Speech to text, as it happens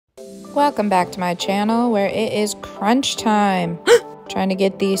Welcome back to my channel where it is crunch time. Trying to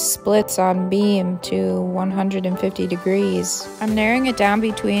get these splits on beam to 150 degrees. I'm narrowing it down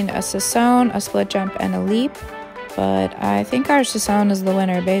between a Sassoon, a split jump, and a leap, but I think our Sassoon is the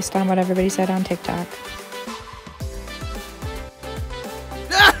winner based on what everybody said on TikTok.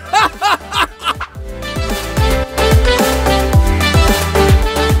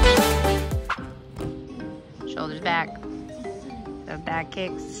 Shoulders back. The back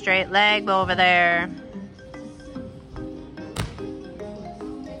kicks, straight leg over there.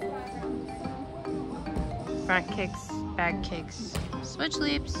 Front kicks, back kicks, switch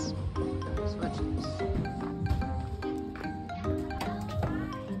leaps, switch leaps.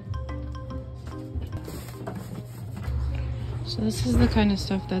 So this is the kind of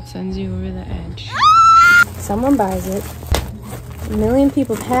stuff that sends you over the edge. Someone buys it, a million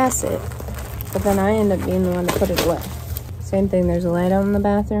people pass it, but then I end up being the one to put it away. Same thing, there's a light out in the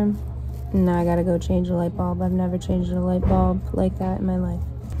bathroom. Now I gotta go change a light bulb. I've never changed a light bulb like that in my life.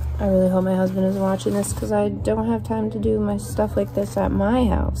 I really hope my husband isn't watching this because I don't have time to do my stuff like this at my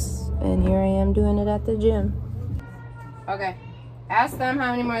house. And here I am doing it at the gym. Okay, ask them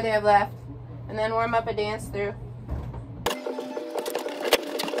how many more they have left and then warm up a dance through.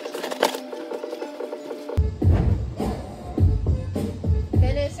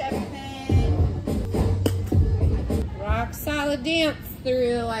 Finish everything. Rock solid dance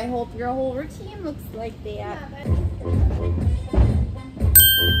through. I hope your whole routine looks like that.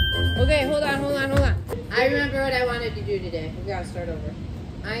 Okay, hold on. I remember what I wanted to do today. We gotta start over.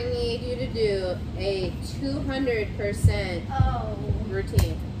 I need you to do a 200%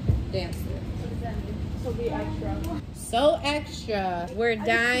 routine dance through. So be extra. So extra. We're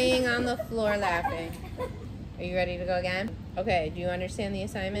dying on the floor laughing. Are you ready to go again? Okay, do you understand the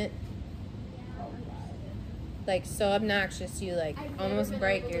assignment? Like so obnoxious you like almost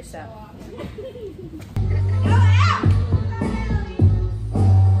break yourself.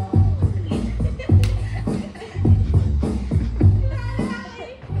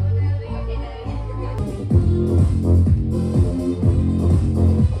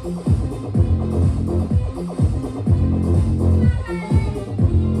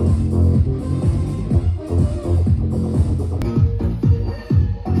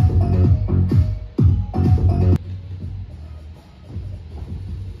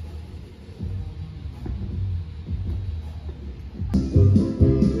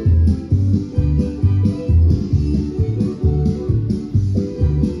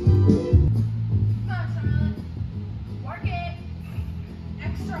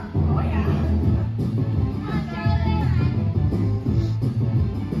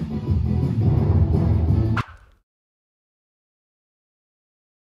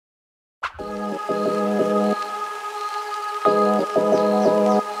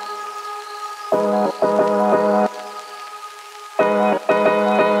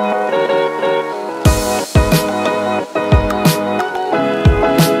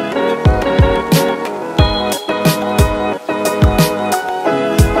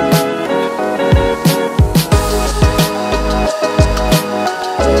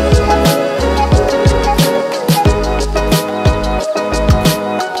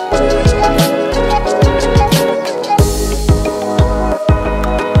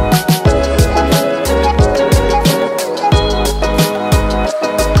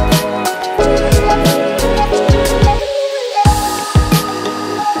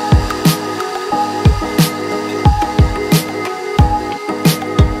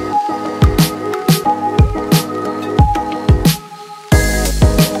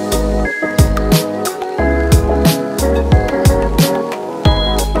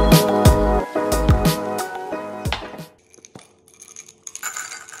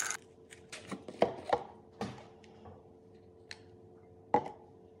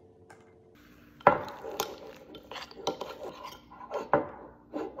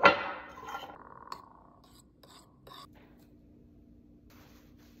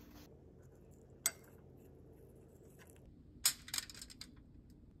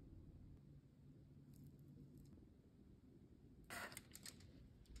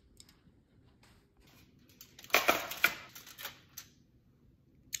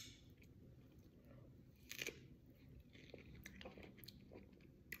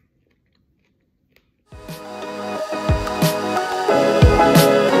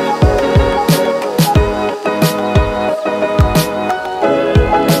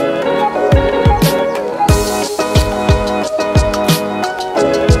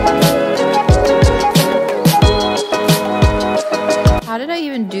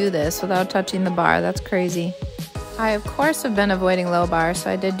 Without touching the bar. That's crazy. I, of course, have been avoiding low bar,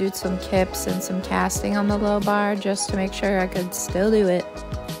 so I did do some kips and some casting on the low bar just to make sure I could still do it.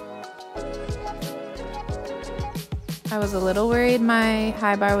 I was a little worried my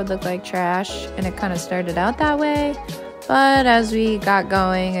high bar would look like trash, and it kind of started out that way, but as we got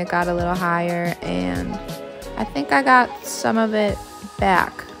going, it got a little higher, and I think I got some of it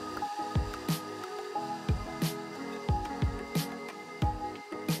back.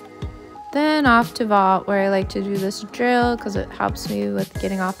 Then off to vault, where I like to do this drill because it helps me with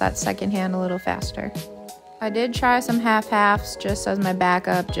getting off that second hand a little faster. I did try some half-halves just as my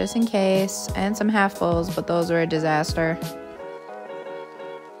backup, just in case, and some half-fulls, but those were a disaster.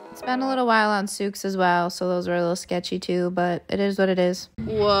 It's been a little while on Sukes as well, so those were a little sketchy too, but it is what it is.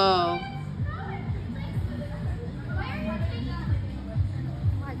 Whoa.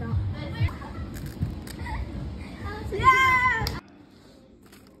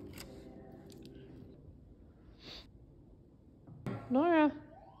 Nora.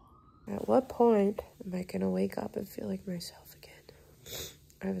 At what point am I gonna wake up and feel like myself again?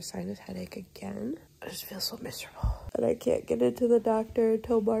 I have a sinus headache again. I just feel so miserable. And I can't get into the doctor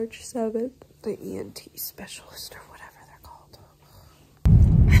until March 7th. The ENT specialist or whatever they're called.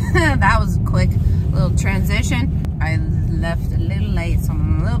 That was a quick little transition. I left a little late, so I'm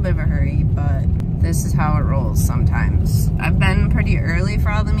in a little bit of a hurry, but this is how it rolls sometimes. I've been pretty early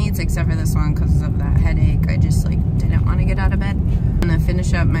for all the meets except for this one because of that headache. I just like didn't want to get out of bed. I'm gonna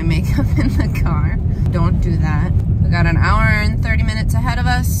finish up my makeup in the car. Don't do that. We got an hour and 30 minutes ahead of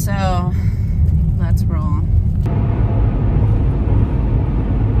us, so let's roll.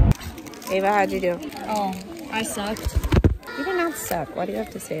 Ava, how'd you do? Oh, I sucked. You did not suck. Why do you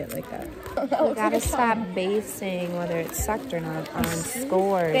have to say it like that? You gotta stop basing whether it sucked or not on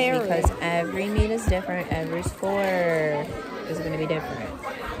scores because every meet is different. Every score is gonna be different.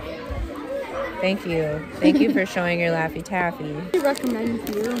 Thank you. Thank you for showing your Laffy Taffy. I recommend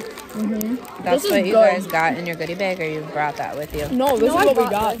you. That's what you guys got in your goodie bag, or you brought that with you? No, this is what we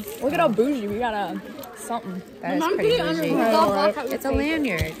got. Look at how bougie we got. Something. That is pretty bougie. It's a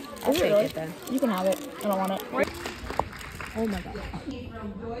lanyard. I'll take it then. You can have it. I don't want it. Oh my god.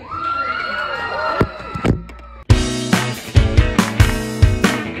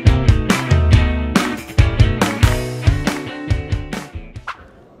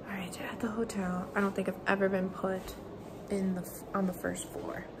 Alright, at the hotel, I don't think I've ever been put on the first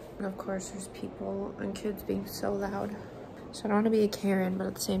floor. And of course there's people and kids being so loud. So I don't want to be a Karen, but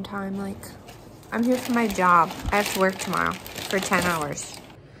at the same time, like, I'm here for my job. I have to work tomorrow for 10 hours.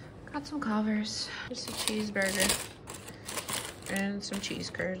 Got some Culver's, just a cheeseburger, and some cheese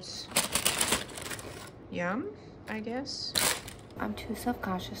curds. Yum, I guess. I'm too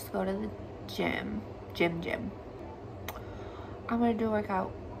self-conscious to go to the gym. I'm gonna do a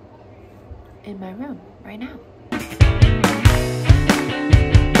workout in my room right now.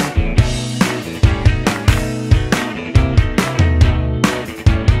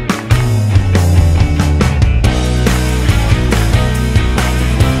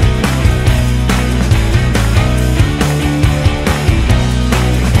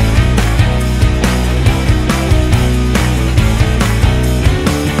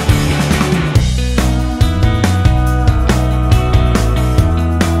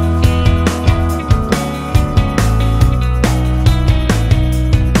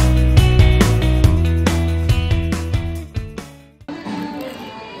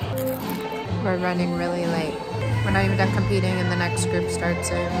 We're running really late. We're not even done competing and the next group starts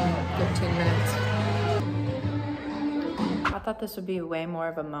in 15 minutes. I thought this would be way more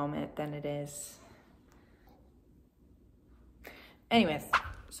of a moment than it is. Anyways,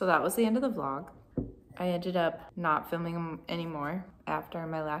 so that was the end of the vlog. I ended up not filming them anymore after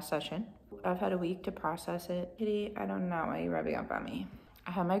my last session. I've had a week to process it. Kitty, I don't know why you're rubbing up on me.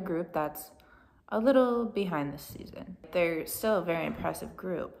 I have my group that's a little behind this season. They're still a very impressive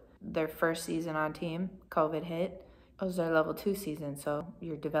group. Their first season on team, COVID hit. It was their level 2 season, so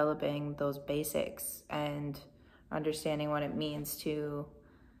you're developing those basics and understanding what it means to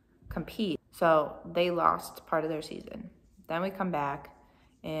compete. So they lost part of their season. Then we come back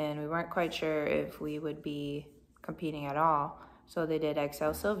and we weren't quite sure if we would be competing at all, so they did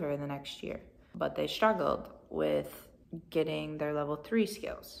XL Silver the next year. But they struggled with getting their level 3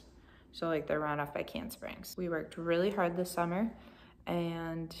 skills. So like their round off by Can Springs. We worked really hard this summer,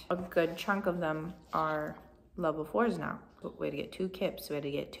 and a good chunk of them are level 4s now. We had to get 2 kips, we had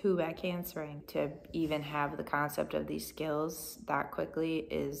to get 2 back handspring. To even have the concept of these skills that quickly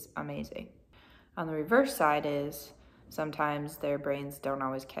is amazing. On the reverse side is sometimes their brains don't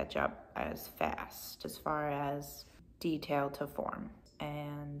always catch up as fast as far as detail to form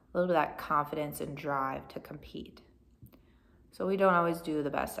and a little bit of that confidence and drive to compete. So we don't always do the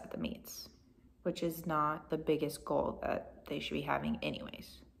best at the meets, which is not the biggest goal that they should be having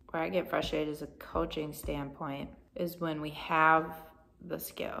anyways. Where I get frustrated as a coaching standpoint is when we have the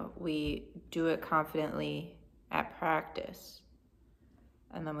skill, we do it confidently at practice,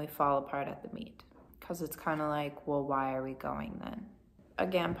 and then we fall apart at the meet. Because it's kind of like, well, why are we going then?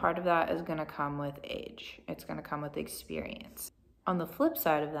 Again, part of that is going to come with age. It's going to come with experience. On the flip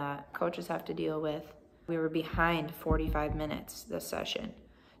side of that, coaches have to deal with, we were behind 45 minutes this session.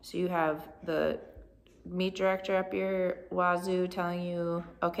 So you have the meet director up your wazoo telling you,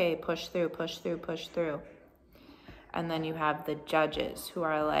 okay, push through, push through, push through. And then you have the judges who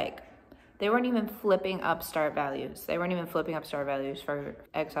are like, they weren't even flipping up start values. They weren't even flipping up start values for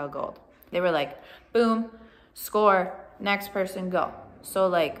Excel Gold. They were like, boom, score, next person, go. So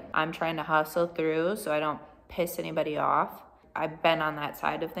like, I'm trying to hustle through so I don't piss anybody off. I've been on that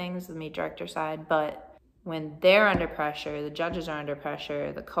side of things, the meet director side, but when they're under pressure, the judges are under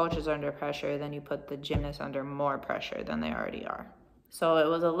pressure, the coaches are under pressure, then you put the gymnasts under more pressure than they already are. So it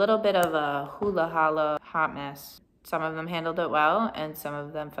was a little bit of a hula-hala hot mess. Some of them handled it well and some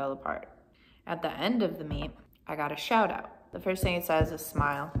of them fell apart. At the end of the meet, I got a shout out. The first thing it says is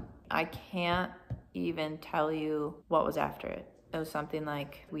smile. I can't even tell you what was after it. It was something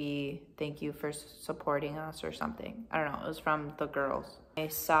like, we thank you for supporting us or something. I don't know, it was from the girls. I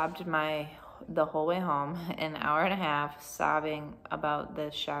sobbed the whole way home, an hour and a half, sobbing about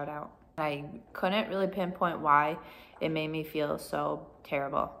this shout out. I couldn't really pinpoint why it made me feel so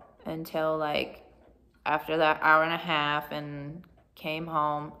terrible until like after that hour and a half and came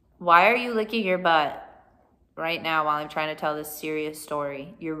home. Why are you licking your butt right now while I'm trying to tell this serious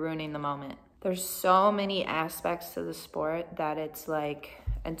story? You're ruining the moment. There's so many aspects to the sport that it's like,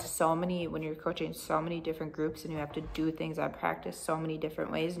 and so many, when you're coaching so many different groups and you have to do things at practice so many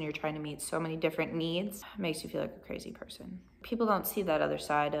different ways and you're trying to meet so many different needs, it makes you feel like a crazy person. People don't see that other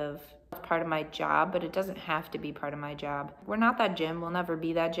side of part of my job, but it doesn't have to be part of my job. We're not that gym. We'll never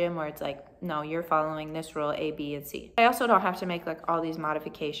be that gym where it's like, no, you're following this rule A, B, and C. I also don't have to make like all these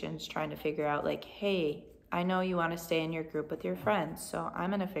modifications trying to figure out like, hey, I know you want to stay in your group with your friends, so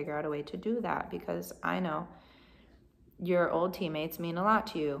I'm going to figure out a way to do that because I know your old teammates mean a lot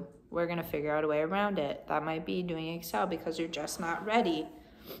to you. We're going to figure out a way around it. That might be doing Excel because you're just not ready.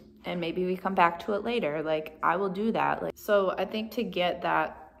 And maybe we come back to it later. Like, I will do that. Like, so I think to get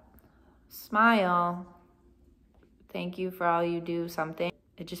that smile, thank you for all you do, something,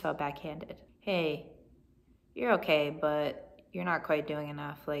 it just felt backhanded. Hey, you're okay, but you're not quite doing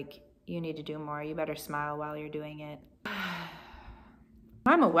enough. Like, you need to do more. You better smile while you're doing it.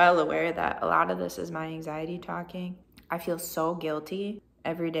 I'm well aware that a lot of this is my anxiety talking. I feel so guilty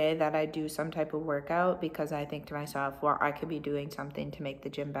every day that I do some type of workout because I think to myself, well, I could be doing something to make the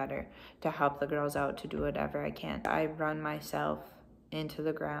gym better, to help the girls out, to do whatever I can. I run myself into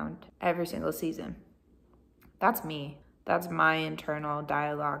the ground every single season. That's me. That's my internal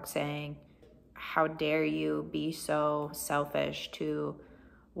dialogue saying, how dare you be so selfish to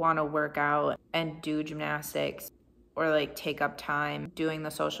want to work out and do gymnastics or like take up time doing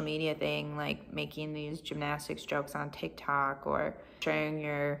the social media thing, like making these gymnastics jokes on TikTok or sharing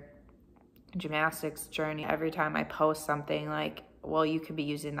your gymnastics journey. Every time I post something like, well, you could be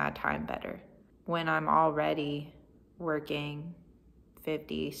using that time better when I'm already working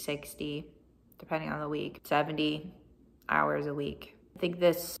 50, 60, depending on the week, 70 hours a week. I think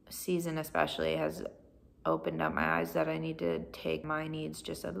this season especially has opened up my eyes that I need to take my needs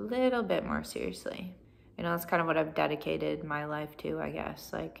just a little bit more seriously. You know, that's kind of what I've dedicated my life to, I guess.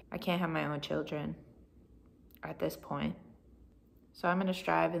 Like, I can't have my own children at this point. So I'm gonna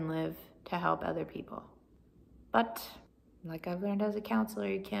strive and live to help other people. But like I've learned as a counselor,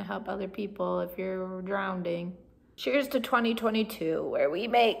 you can't help other people if you're drowning. Cheers to 2022, where we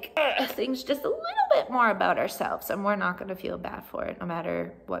make things just a little bit more about ourselves and we're not gonna feel bad for it, no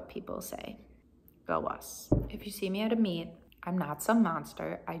matter what people say. Go us. If you see me at a meet, I'm not some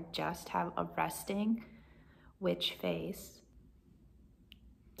monster. I just have a resting witch face.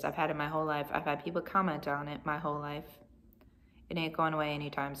 I've had it my whole life. I've had people comment on it my whole life. It ain't going away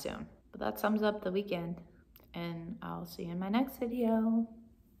anytime soon. But that sums up the weekend, and I'll see you in my next video.